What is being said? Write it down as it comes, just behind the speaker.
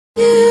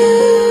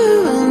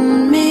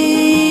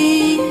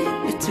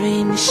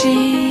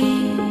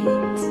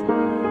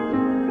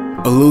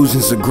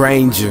Illusions of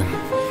Grandeur.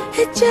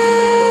 It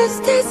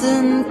just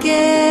doesn't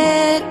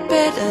get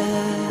better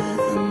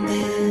than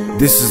this.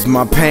 This is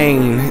my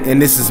pain,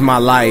 and this is my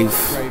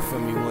life. Pray for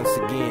me once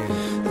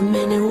again. The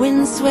many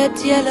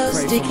windswept yellow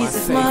Pray for stickies my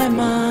of my safety.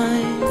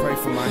 mind. Pray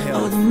for my Oh,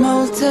 health. the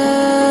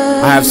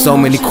molten I have so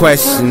many oceans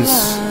questions.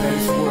 of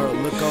Base world,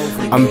 look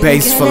over I'm me.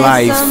 based for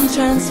life. I'm Give me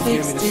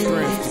transfixed the in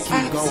strength this to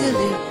keep going.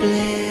 absolute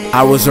bliss.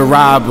 I was a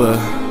robber,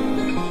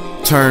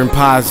 turned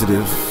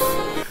positive.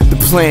 The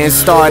plan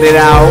started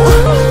out,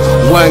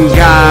 one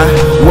guy,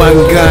 one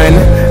gun,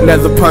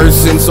 another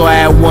person, so I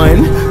had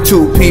one,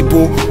 two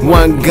people,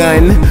 one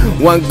gun,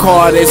 one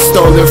car that's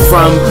stolen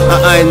from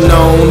an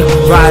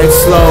unknown, ride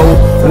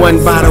slow,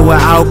 one bottle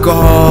of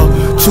alcohol,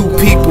 two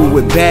people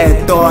with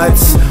bad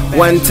thoughts,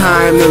 one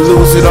time to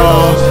lose it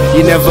all.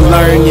 You never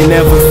learn, you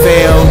never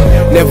fail,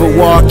 never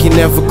walk, you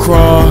never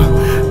crawl.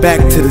 Back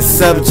to the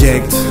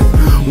subject.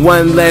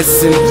 One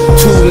lesson,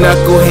 two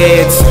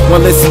knuckleheads,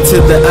 one listen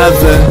to the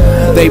other.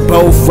 They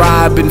both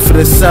robbing for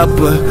the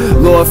supper,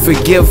 Lord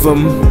forgive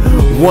them.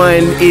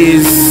 One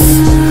is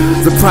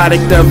the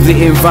product of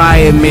the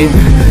environment,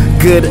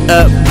 good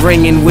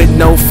upbringing with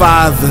no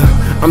father.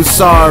 I'm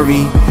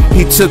sorry,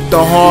 he took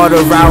the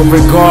harder route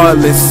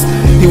regardless.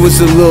 He was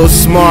a little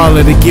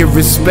smaller to get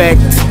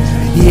respect.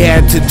 He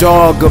had to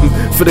dog him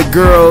for the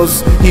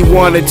girls. He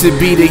wanted to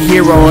be the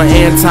hero or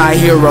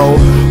anti-hero.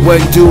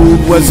 One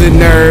dude was a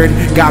nerd,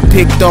 got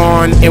picked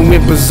on and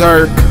went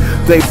berserk.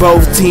 They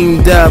both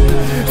teamed up,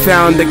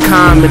 found a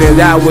common, and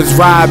that was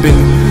robbing,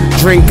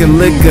 drinking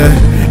liquor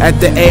at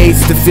the age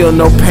to feel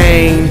no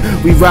pain.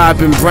 We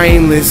robbing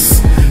brainless,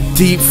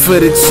 deep for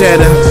the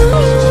cheddar.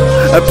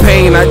 A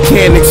pain I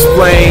can't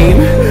explain,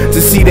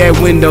 to see that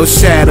window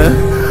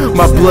shatter.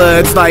 My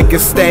blood's like a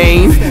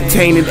stain,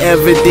 tainted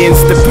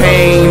evidence, the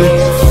pain.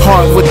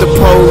 Heart with the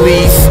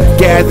police,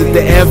 gathered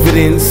the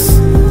evidence.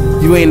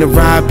 You ain't a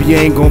robber, you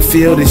ain't gon'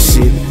 feel this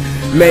shit.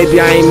 Maybe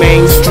I ain't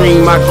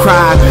mainstream, I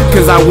cry,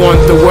 cause I want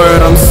the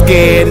word. I'm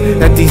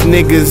scared that these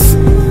niggas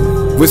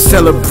would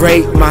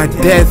celebrate my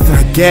death,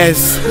 I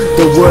guess.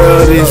 The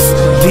world is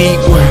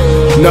deep,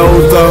 no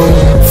though.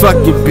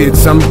 Fuck you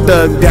bitch, I'm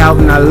thugged out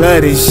and I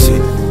love this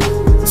shit.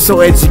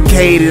 So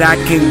educated I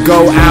can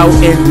go out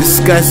and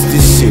discuss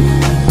this shit.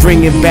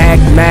 Bringing back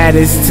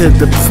matters to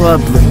the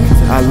public.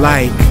 I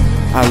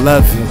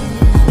love it.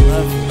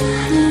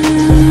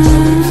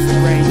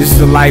 This is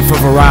the life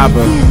of a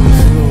robber.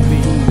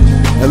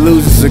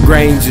 Illusions of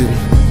Grandeur.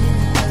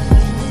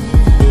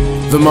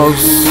 The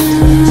most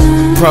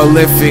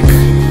prolific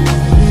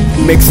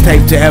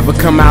mixtape to ever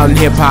come out in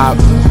hip-hop.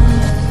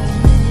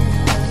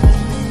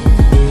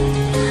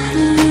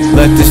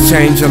 Let this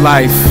change your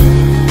life.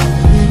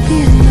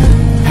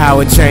 How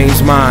it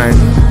changed mine.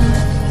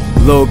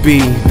 Lil B,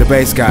 the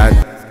bass god.